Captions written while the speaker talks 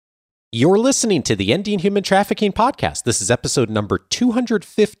You're listening to the Ending Human Trafficking podcast. This is episode number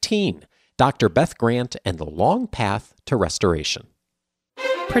 215, Dr. Beth Grant and the Long Path to Restoration.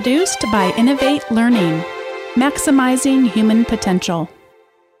 Produced by Innovate Learning, maximizing human potential.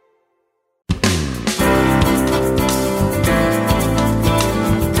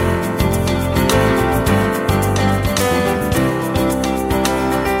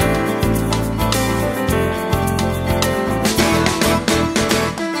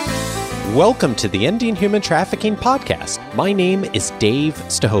 Welcome to the Ending Human Trafficking podcast. My name is Dave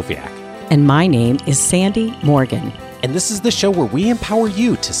Stachowiak. And my name is Sandy Morgan. And this is the show where we empower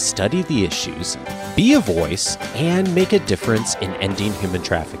you to study the issues, be a voice, and make a difference in ending human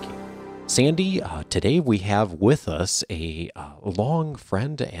trafficking. Sandy, today we have with us a long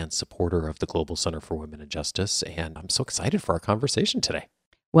friend and supporter of the Global Center for Women and Justice, and I'm so excited for our conversation today.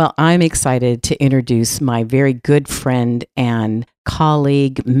 Well, I'm excited to introduce my very good friend and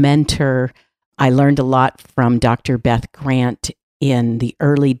colleague, mentor. I learned a lot from Dr. Beth Grant in the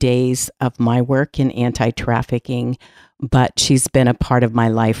early days of my work in anti-trafficking, but she's been a part of my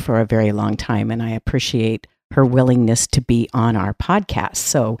life for a very long time, and I appreciate her willingness to be on our podcast.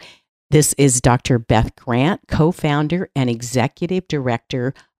 So this is Dr. Beth Grant, co-founder and executive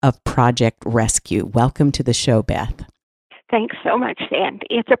director of Project Rescue. Welcome to the show, Beth. Thanks so much, Sandy.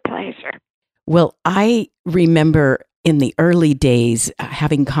 It's a pleasure. Well, I remember in the early days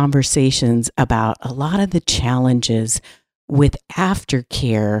having conversations about a lot of the challenges with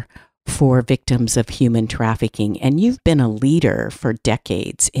aftercare for victims of human trafficking. And you've been a leader for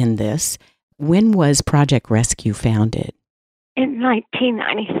decades in this. When was Project Rescue founded? In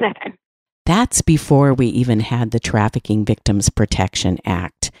 1997. That's before we even had the Trafficking Victims Protection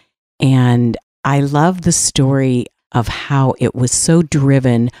Act. And I love the story of how it was so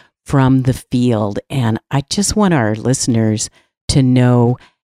driven from the field. And I just want our listeners to know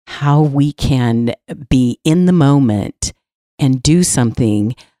how we can be in the moment and do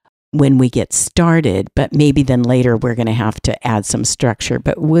something when we get started, but maybe then later we're going to have to add some structure.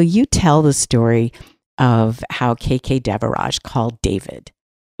 But will you tell the story of how KK Devaraj called David?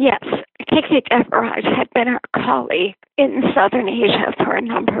 Yes, KK Devaraj had been our colleague in Southern Asia for a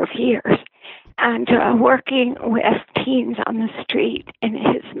number of years, and working with teens on the street in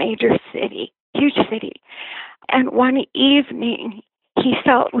his major city, huge city. And one evening, he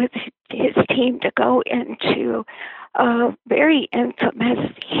felt with his team to go into a very infamous,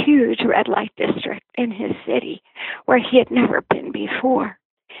 huge red light district in his city where he had never been before.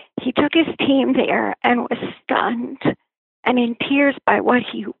 He took his team there and was stunned and in tears by what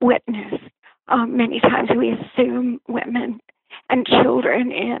he witnessed. Many times we assume women and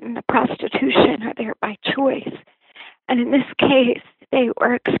children in prostitution are there by choice. And in this case, they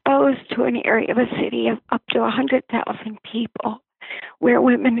were exposed to an area of a city of up to 100,000 people where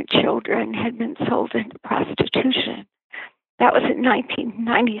women and children had been sold into prostitution. That was in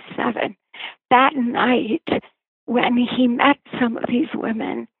 1997. That night, when he met some of these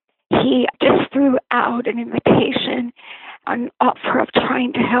women, he just threw out an invitation, an offer of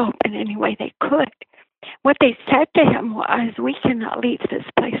trying to help in any way they could. What they said to him was, "We cannot leave this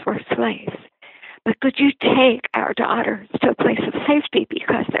place. We're slaves. But could you take our daughters to a place of safety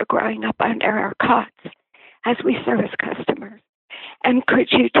because they're growing up under our cots as we serve as customers? And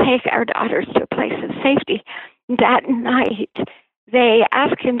could you take our daughters to a place of safety?" That night, they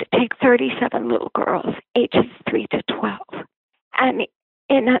asked him to take 37 little girls, ages 3 to 12. And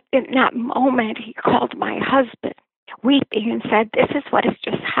in that moment, he called my husband, weeping, and said, "This is what has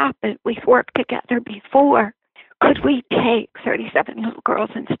just happened. We've worked together before. Could we take 37 little girls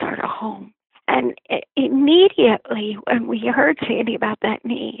and start a home?" And immediately when we heard, Sandy, about that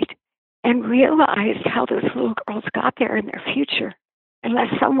need and realized how those little girls got there in their future,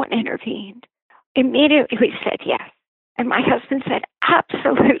 unless someone intervened, immediately we said yes. And my husband said,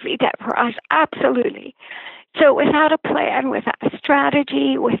 "Absolutely, Devaraj, absolutely." So without a plan, without a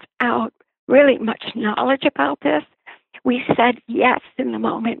strategy, without really much knowledge about this, we said yes in the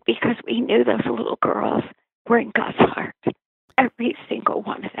moment because we knew those little girls were in God's heart, every single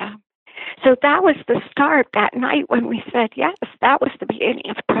one of them. So that was the start that night when we said yes. That was the beginning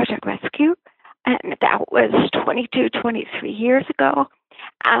of Project Rescue, and that was 23 years ago.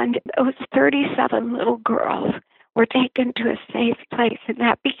 And those 37 little girls were taken to a safe place, and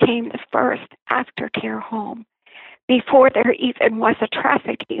that became the first aftercare home before there even was a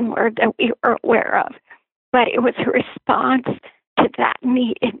trafficking word that we were aware of. But it was a response to that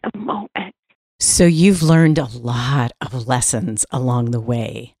need in the moment. So you've learned a lot of lessons along the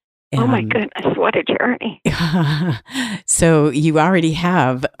way. Oh my goodness, what a journey. So you already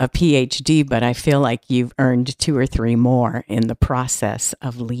have a PhD, but I feel like you've earned 2 or 3 more in the process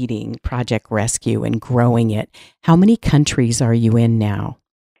of leading Project Rescue and growing it. How many countries are you in now?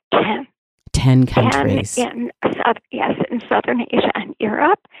 10. 10 countries. 10 in Southern Asia and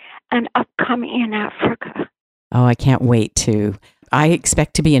Europe, and upcoming in Africa. Oh, I can't wait to. I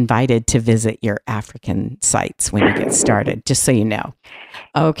expect to be invited to visit your African sites when you get started, just so you know.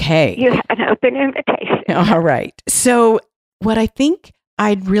 Okay. You have an open invitation. All right. So what I think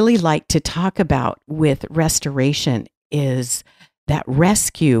I'd really like to talk about with restoration is that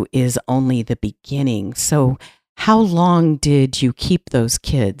rescue is only the beginning. So how long did you keep those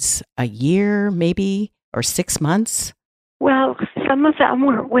kids? A year, maybe, or 6 months? Well, some of them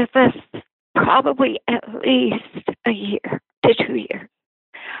were with us probably at least a year to 2 years.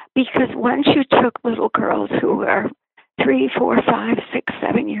 Because once you took little girls who were 3, 4, 5, 6,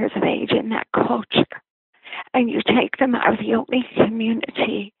 7 years of age in that culture, and you take them out of the only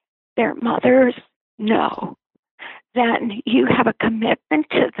community their mothers know, then you have a commitment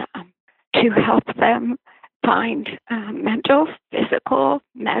to them to help them find mental, physical,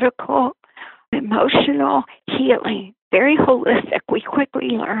 medical, emotional healing, very holistic. We quickly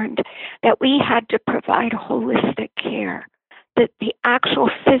learned that we had to provide holistic care, that the actual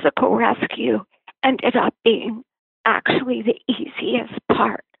physical rescue ended up being actually the easiest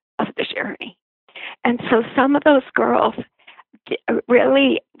part of the journey. And so some of those girls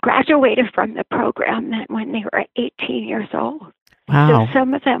really graduated from the program then when they were 18 years old. Wow. So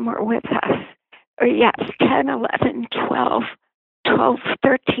some of them were with us, or 10, 11, 12,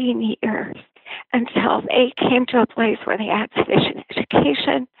 13 years, until they came to a place where they had sufficient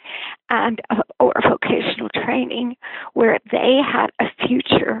education and or vocational training where they had a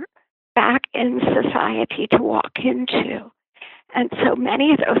future back in society to walk into. And so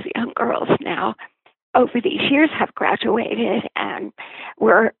many of those young girls now over these years have graduated and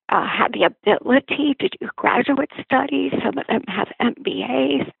had the ability to do graduate studies. Some of them have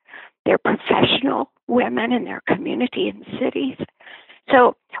MBAs. They're professional women in their community and cities.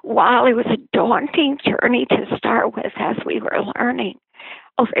 So while it was a daunting journey to start with as we were learning,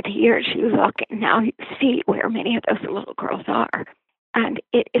 over the years you look and now you see where many of those little girls are. And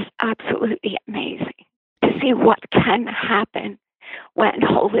it is absolutely amazing to see what can happen when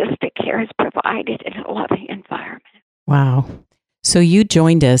holistic care is provided in a loving environment. Wow. So you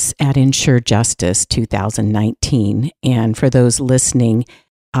joined us at Ensure Justice 2019. And for those listening,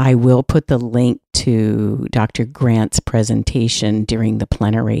 I will put the link to Dr. Grant's presentation during the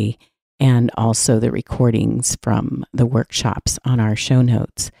plenary and also the recordings from the workshops on our show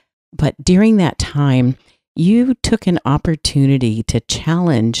notes. But during that time, you took an opportunity to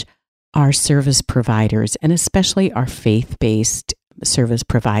challenge our service providers, and especially our faith-based service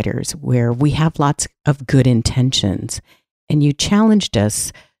providers, where we have lots of good intentions. And you challenged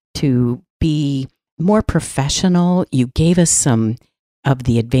us to be more professional. You gave us some of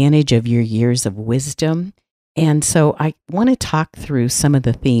the advantage of your years of wisdom. And so I want to talk through some of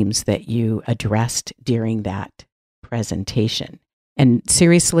the themes that you addressed during that presentation. And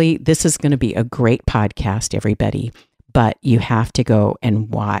seriously, this is going to be a great podcast, everybody, but you have to go and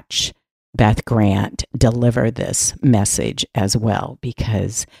watch Beth Grant deliver this message as well,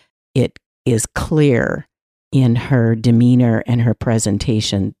 because it is clear in her demeanor and her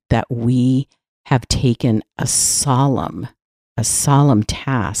presentation that we have taken a solemn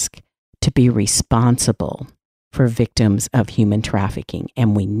task to be responsible for victims of human trafficking,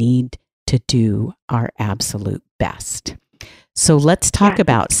 and we need to do our absolute best. So let's talk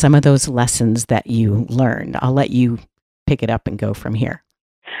about some of those lessons that you learned. I'll let you pick it up and go from here.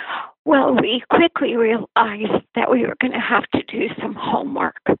 Well, we quickly realized that we were going to have to do some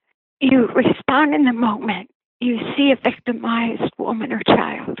homework. You respond in the moment. You see a victimized woman or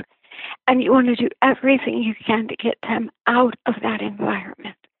child, and you want to do everything you can to get them out of that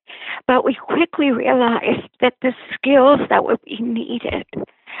environment. But we quickly realized that the skills that would be needed,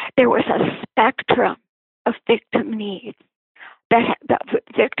 there was a spectrum of victim needs. That the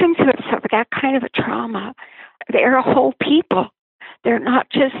victims who have suffered that kind of a trauma, they're a whole people. They're not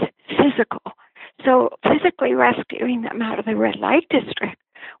just physical. So physically rescuing them out of the red light district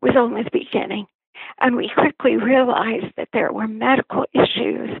was only the beginning. And we quickly realized that there were medical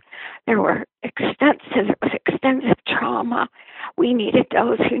issues. There was extensive trauma. We needed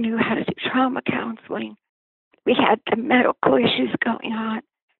those who knew how to do trauma counseling. We had the medical issues going on,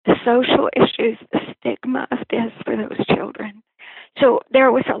 the social issues, the stigma of this for those children. So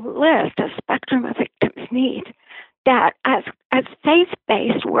there was a list, a spectrum of victims' needs that as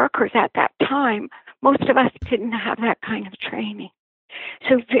faith-based workers at that time, most of us didn't have that kind of training.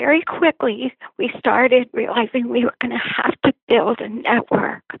 So very quickly, we started realizing we were going to have to build a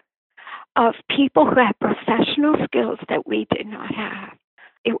network of people who had professional skills that we did not have.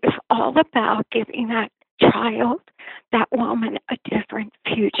 It was all about giving that child, that woman, a different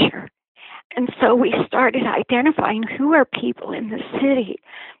future. And so we started identifying who are people in the city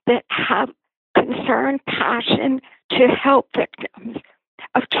that have concern, passion to help victims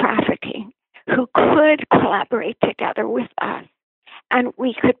of trafficking, who could collaborate together with us. And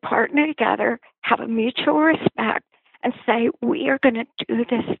we could partner together, have a mutual respect, and say, we are going to do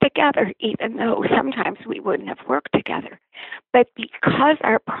this together, even though sometimes we wouldn't have worked together. But because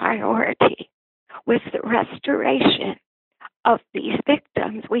our priority was the restoration of these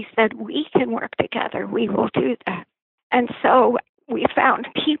victims, we said, we can work together, we will do that. And so we found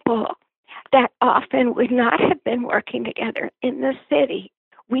people that often would not have been working together in the city.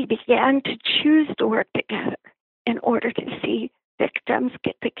 We began to choose to work together in order to see victims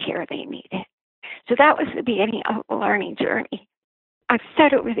get the care they needed. So that was the beginning of a learning journey. I've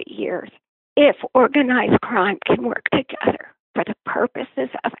said over the years, if organized crime can work together for the purposes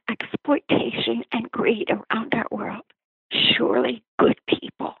of exploitation and greed around our world, surely good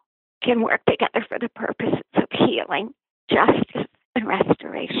people can work together for the purposes of healing, justice, and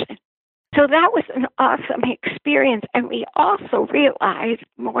restoration. So that was an awesome experience. And we also realized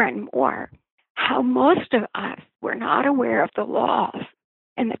more and more how most of us were not aware of the laws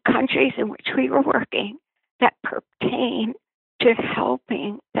in the countries in which we were working that pertain to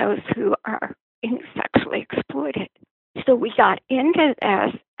helping those who are being sexually exploited. So we got into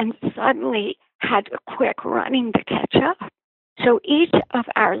this and suddenly had a quick running to catch up. So each of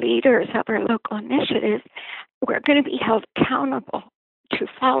our leaders of our local initiatives were going to be held accountable to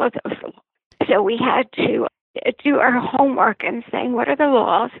follow those laws. So we had to do our homework and saying, what are the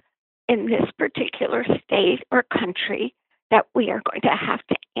laws in this particular state or country that we are going to have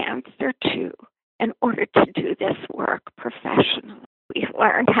to answer to in order to do this work professionally? We've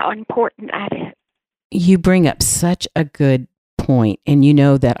learned how important that is. You bring up such a good point, and you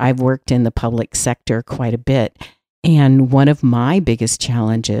know that I've worked in the public sector quite a bit, and one of my biggest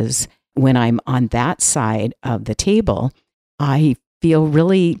challenges when I'm on that side of the table, I feel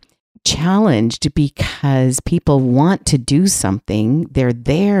really challenged because people want to do something. They're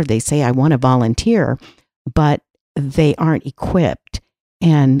there, they say, I want to volunteer, but they aren't equipped.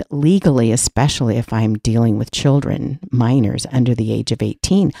 And legally, especially if I'm dealing with children, minors under the age of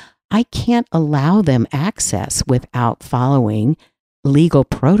 18, I can't allow them access without following legal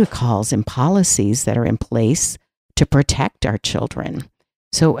protocols and policies that are in place to protect our children.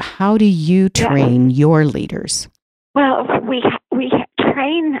 So how do you train your leaders? Well, we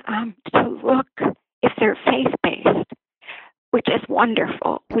train to look if they're faith-based, which is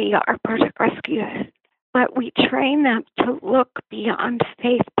wonderful. We are Project Rescue, but we train them to look beyond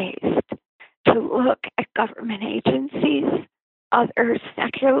faith-based, to look at government agencies, other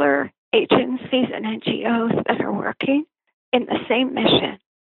secular agencies and NGOs that are working in the same mission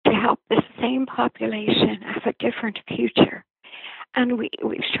to help the same population have a different future. And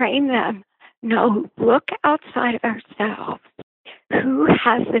we've trained them, look outside of ourselves. Who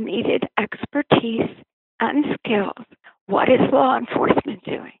has the needed expertise and skills? What is law enforcement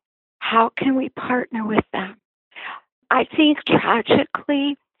doing? How can we partner with them? I think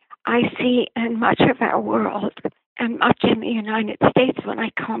tragically, I see in much of our world and much in the United States when I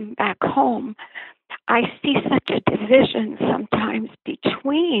come back home, I see such a division sometimes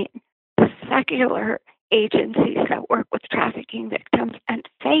between the secular agencies that work with trafficking victims and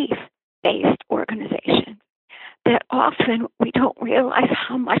faith-based organizations that often we don't realize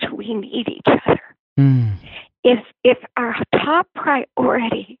how much we need each other. If our top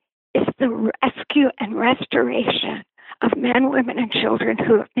priority is the rescue and restoration of men, women, and children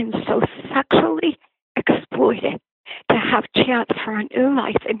who have been so sexually exploited to have chance for a new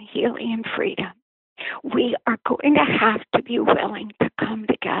life and healing and freedom, we are going to have to be willing to come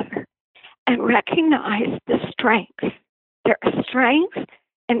together and recognize the strengths. There are strengths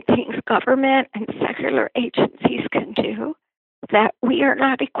and things government and secular agencies can do that we are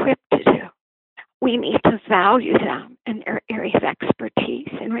not equipped to do. We need to value them in their area of expertise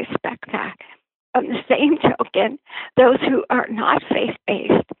and respect that. On the same token, those who are not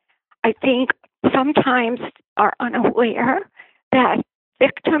faith-based, I think sometimes are unaware that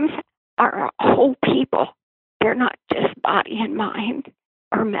victims are a whole people. They're not just body and mind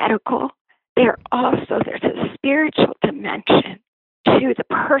or medical. There's a spiritual dimension to the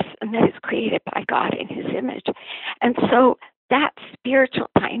person that is created by God in his image. And so that spiritual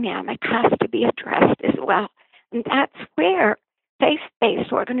dynamic has to be addressed as well. And that's where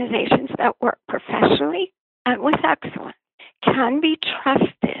faith-based organizations that work professionally and with excellence can be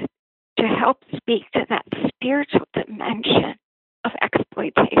trusted to help speak to that spiritual dimension of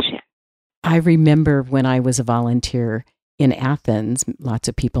exploitation. I remember when I was a volunteer in Athens, lots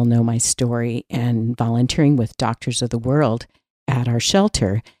of people know my story, and volunteering with Doctors of the World at our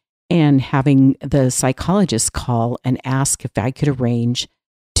shelter and having the psychologist call and ask if I could arrange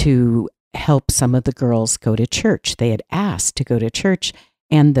to help some of the girls go to church. They had asked to go to church,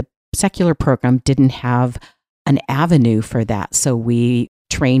 and the secular program didn't have an avenue for that. So we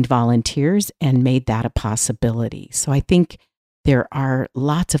trained volunteers and made that a possibility. So I think there are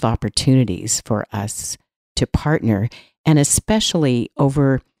lots of opportunities for us to partner, and especially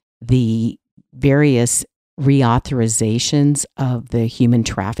over the various reauthorizations of the Human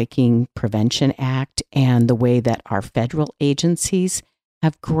Trafficking Prevention Act and the way that our federal agencies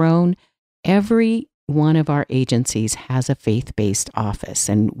have grown. Every one of our agencies has a faith-based office,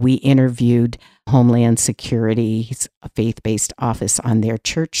 and we interviewed Homeland Security's faith-based office on their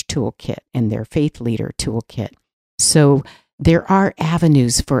church toolkit and their faith leader toolkit. So there are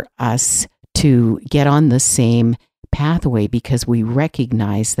avenues for us to get on the same pathway because we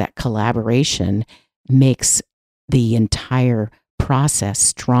recognize that collaboration makes the entire process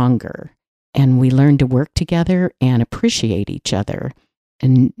stronger. And we learn to work together and appreciate each other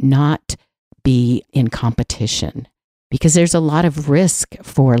and not be in competition, because there's a lot of risk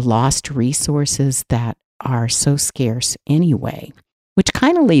for lost resources that are so scarce anyway, which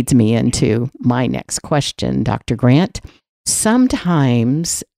kind of leads me into my next question, Dr. Grant.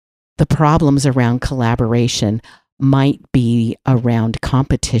 Sometimes the problems around collaboration might be around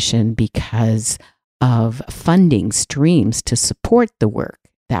competition because of funding streams to support the work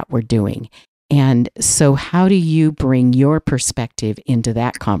that we're doing. And so how do you bring your perspective into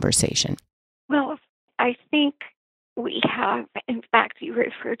that conversation? Well, I think we have, in fact, you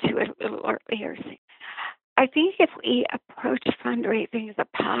referred to it a little earlier. I think if we approach fundraising as a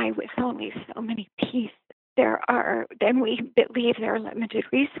pie with only so many pieces, then we believe there are limited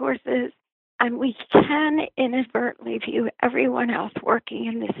resources, and we can inadvertently view everyone else working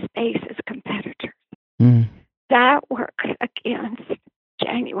in this space as competitors. That works against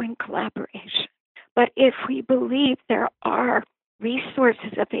genuine collaboration. But if we believe there are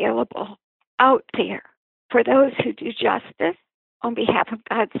resources available out there for those who do justice on behalf of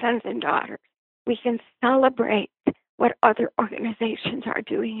God's sons and daughters, we can celebrate what other organizations are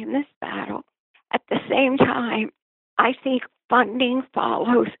doing in this battle. At the same time, I think funding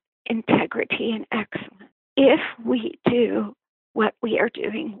follows integrity and excellence. If we do what we are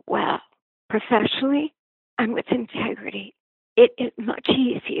doing well, professionally and with integrity, it is much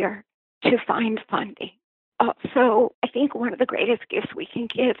easier to find funding. Also, I think one of the greatest gifts we can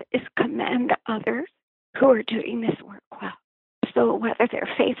give is commend others who are doing this work well. So whether they're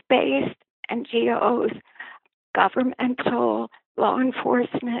faith-based, NGOs, governmental, law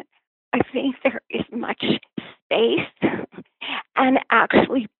enforcement, I think there is much space and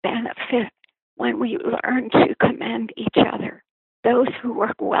actually benefit when we learn to commend each other, those who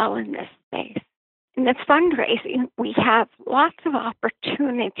work well in this space. In the fundraising, we have lots of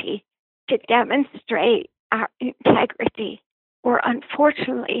opportunity to demonstrate our integrity or,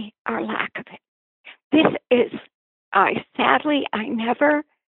 unfortunately, our lack of it. This is, sadly, I never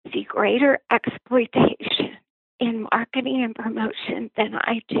see greater exploitation in marketing and promotion than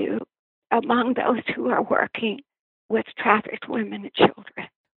I do among those who are working with trafficked women and children.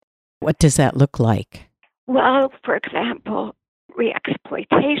 What does that look like? Well, for example,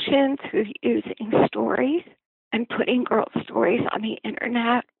 re-exploitation through using stories and putting girls' stories on the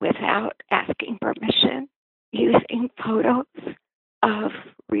internet without asking permission, using photos of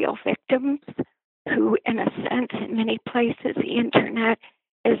real victims who, in a sense, in many places, the internet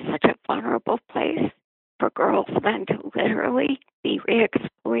is such a vulnerable place for girls then to literally be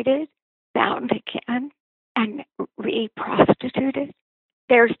re-exploited, bound again, and re-prostituted.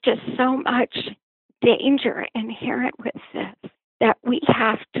 There's just so much danger inherent with this that we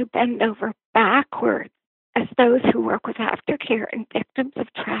have to bend over backwards as those who work with aftercare and victims of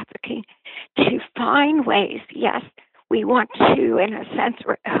trafficking to find ways. Yes, we want to, in a sense,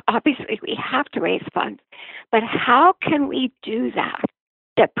 obviously we have to raise funds, but how can we do that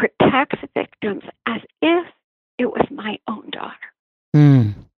protects victims as if it was my own daughter?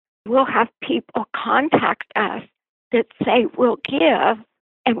 We'll have people contact us that say, we'll give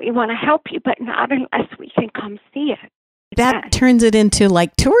and we want to help you, but not unless we can come see it. That turns it into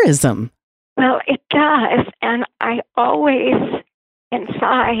like tourism. Well, it does. And I always,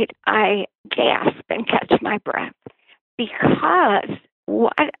 inside, I gasp and catch my breath because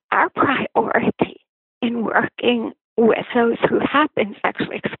what our priority in working with those who have been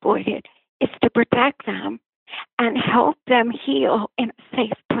sexually exploited is to protect them and help them heal in a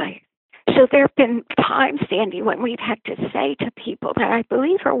safe place. So there have been times, Sandy, when we've had to say to people that I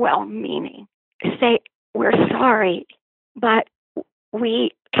believe are well-meaning, say, we're sorry, but we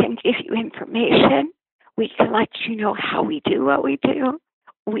can give you information. We can let you know how we do what we do.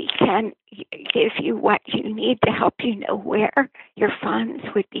 We can give you what you need to help you know where your funds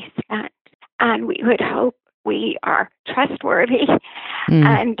would be spent. And we would hope we are trustworthy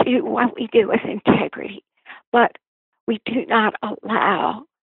and do what we do with integrity. But we do not allow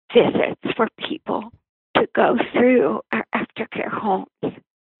visits for people to go through our aftercare homes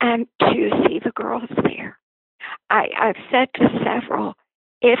and to see the girls there. I've said to several,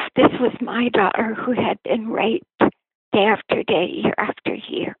 if this was my daughter who had been raped day after day, year after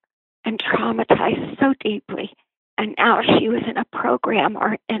year, and traumatized so deeply, and now she was in a program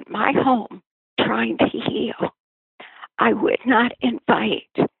or in my home trying to heal, I would not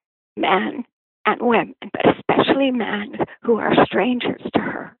invite men and women, but especially men who are strangers to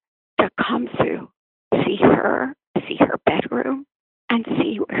her, to come through, see her bedroom, and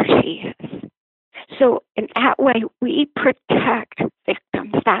see where she is. So in that way, we protect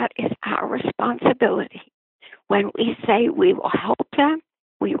victims. That is our responsibility. When we say we will help them,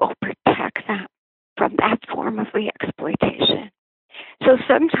 we will protect them from that form of re-exploitation. So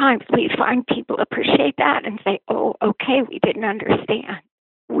sometimes we find people appreciate that and say, oh, okay, we didn't understand.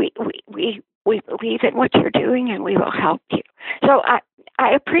 We believe in what you're doing and we will help you. So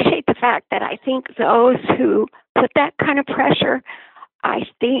I appreciate the fact that I think those who put that kind of pressure, I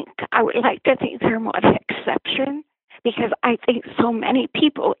would like to think they're more the exception, because I think so many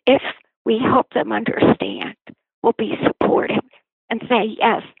people, if we help them understand, will be supportive and say,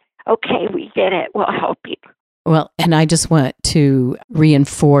 yes, okay, we get it, we'll help you. Well, and I just want to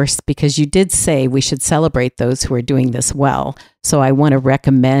reinforce, because you did say we should celebrate those who are doing this well. So I want to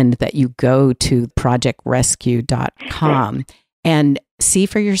recommend that you go to projectrescue.com and see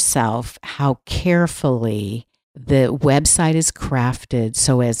for yourself how carefully the website is crafted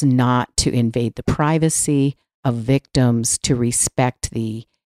so as not to invade the privacy of victims, to respect the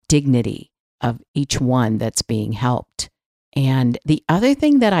dignity of each one that's being helped. And the other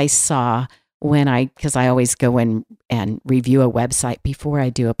thing that I saw because I always go in and review a website before I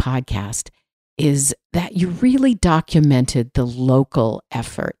do a podcast, is that you really documented the local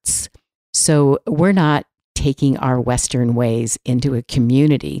efforts. So we're not taking our Western ways into a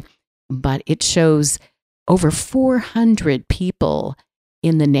community, but it shows over 400 people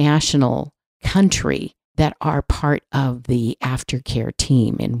in the national country that are part of the aftercare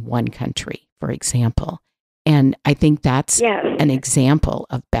team in one country, for example. And I think that's an example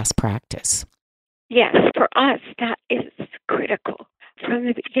of best practice. Yes, for us, that is critical. From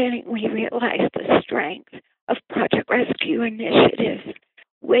the beginning, we realized the strength of Project Rescue initiatives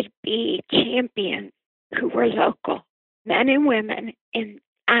would be champions who were local, men and women in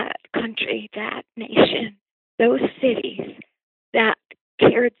that country, that nation, those cities that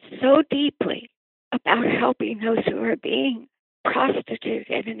cared so deeply about helping those who are being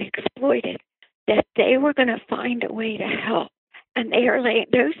prostituted and exploited that they were going to find a way to help. And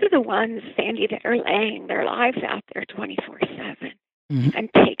those are the ones, Sandy, that are laying their lives out there 24/7 and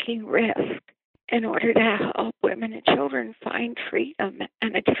taking risk in order to help women and children find freedom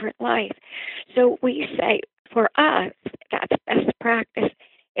and a different life. So we say, for us, that's best practice,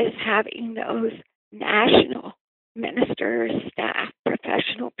 is having those national ministers, staff,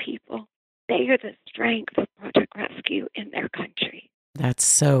 professional people. They are the strength of Project Rescue in their country. That's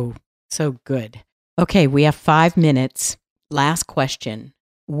so good. Okay, we have 5 minutes. Last question.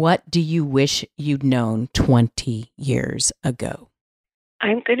 What do you wish you'd known 20 years ago?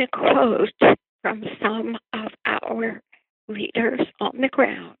 I'm going to quote from some of our leaders on the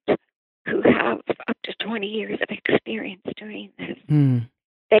ground who have up to 20 years of experience doing this.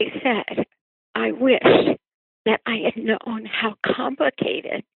 They said, I wish that I had known how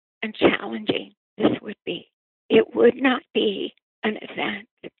complicated and challenging this would be. It would not be an event.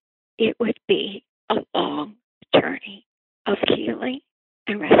 It would be a long journey of healing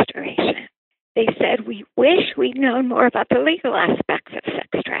and restoration. They said, we wish we'd known more about the legal aspects of sex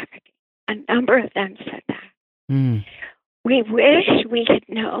trafficking. A number of them said that. We wish we had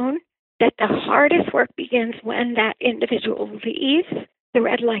known that the hardest work begins when that individual leaves the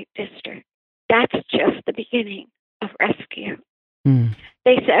red light district. That's just the beginning of rescue.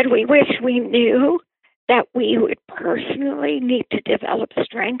 They said, we wish we knew that we would personally need to develop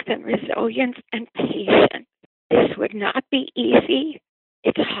strength and resilience and patience. This would not be easy.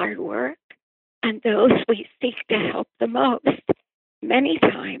 It's hard work. And those we seek to help the most, many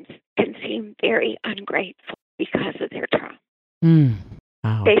times, can seem very ungrateful because of their trauma.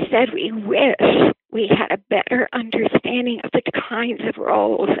 Wow. They said, we wish we had a better understanding of the kinds of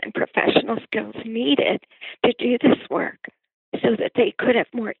roles and professional skills needed to do this work so that they could have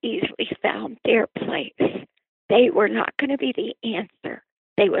more easily found their place. They were not going to be the answer.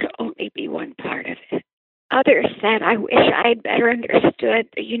 They would only be one part of it. Others said, I wish I had better understood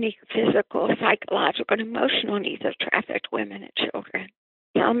the unique physical, psychological, and emotional needs of trafficked women and children.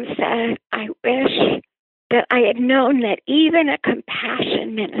 Some said, I wish that I had known that even a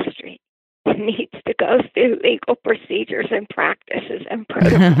compassion ministry needs to go through legal procedures and practices and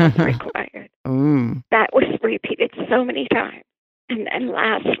protocols required. That was repeated so many times. And then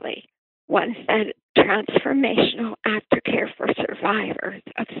lastly, one said transformational aftercare for survivors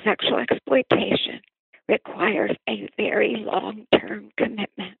of sexual exploitation requires a very long-term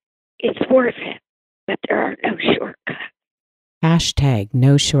commitment. It's worth it, but there are no shortcuts. Hashtag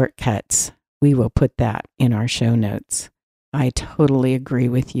no shortcuts. We will put that in our show notes. I totally agree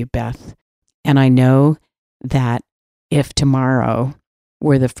with you, Beth. And I know that if tomorrow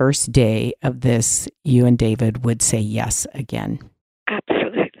were the first day of this, you and David would say yes again.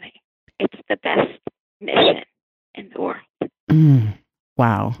 Absolutely. It's the best mission in the world.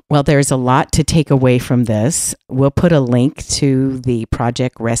 Wow. Well, there's a lot to take away from this. We'll put a link to the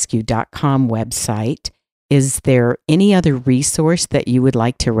projectrescue.com website. Is there any other resource that you would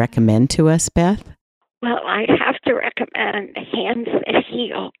like to recommend to us, Beth? Well, I'd have to recommend Hands That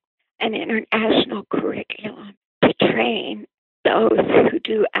Heal, an international curriculum to train those who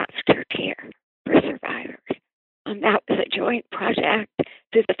do aftercare for survivors. That was a joint project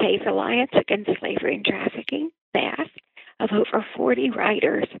through the Faith Alliance Against Slavery and Trafficking, FAST, of over 40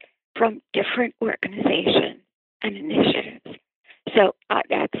 writers from different organizations and initiatives. So I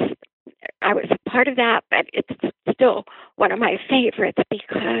was a part of that, but it's still one of my favorites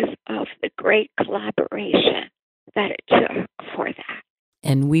because of the great collaboration that it took for that.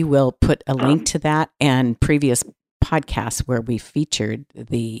 And we will put a link to that and previous podcasts where we featured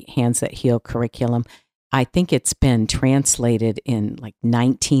the Hands That Heal curriculum. I think it's been translated in like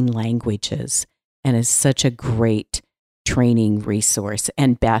 19 languages and is such a great training resource.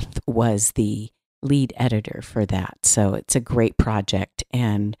 And Beth was the lead editor for that. So it's a great project.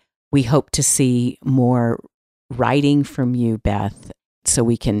 And we hope to see more writing from you, Beth, so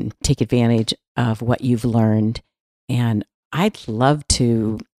we can take advantage of what you've learned. And I'd love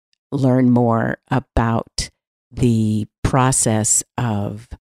to learn more about the process of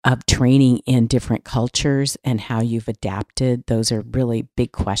training in different cultures and how you've adapted. Those are really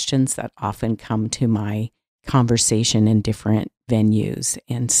big questions that often come to my conversation in different venues.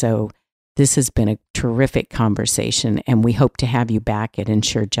 And so this has been a terrific conversation, and we hope to have you back at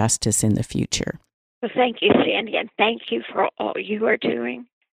Ensure Justice in the future. Well, thank you, Sandy, and thank you for all you are doing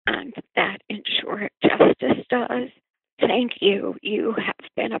and that Ensure Justice does. Thank you. You have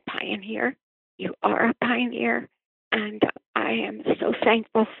been a pioneer. You are a pioneer, and I am so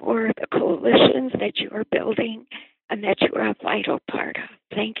thankful for the coalitions that you are building and that you are a vital part of.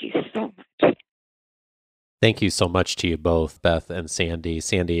 Thank you so much. Thank you so much to you both, Beth and Sandy.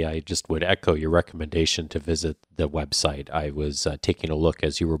 Sandy, I just would echo your recommendation to visit the website. I was taking a look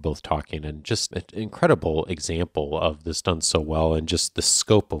as you were both talking, and just an incredible example of this done so well, and just the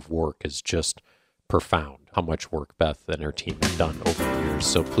scope of work is just profound, how much work Beth and her team have done over the years.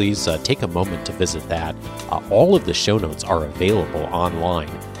 So please take a moment to visit that. All of the show notes are available online.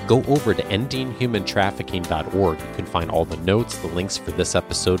 Go over to endinghumantrafficking.org. You can find all the notes, the links for this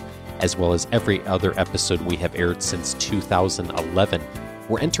episode, as well as every other episode we have aired since 2011.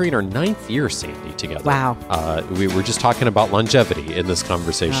 We're entering our 9th year, Sandy, together. Wow. We were just talking about longevity in this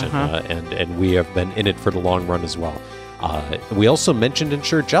conversation, and we have been in it for the long run as well. We also mentioned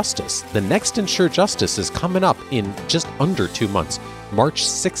Ensure Justice. The next Ensure Justice is coming up in just under 2 months, March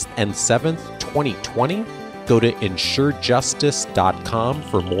 6th and 7th, 2020. Go to ensurejustice.com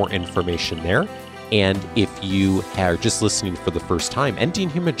for more information there. And if you are just listening for the first time,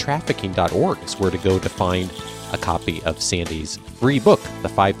 endinghumantrafficking.org is where to go to find a copy of Sandy's free book, The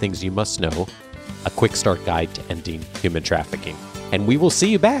 5 Things You Must Know, a quick start guide to ending human trafficking. And we will see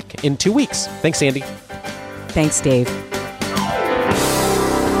you back in 2 weeks. Thanks, Sandy. Thanks, Dave.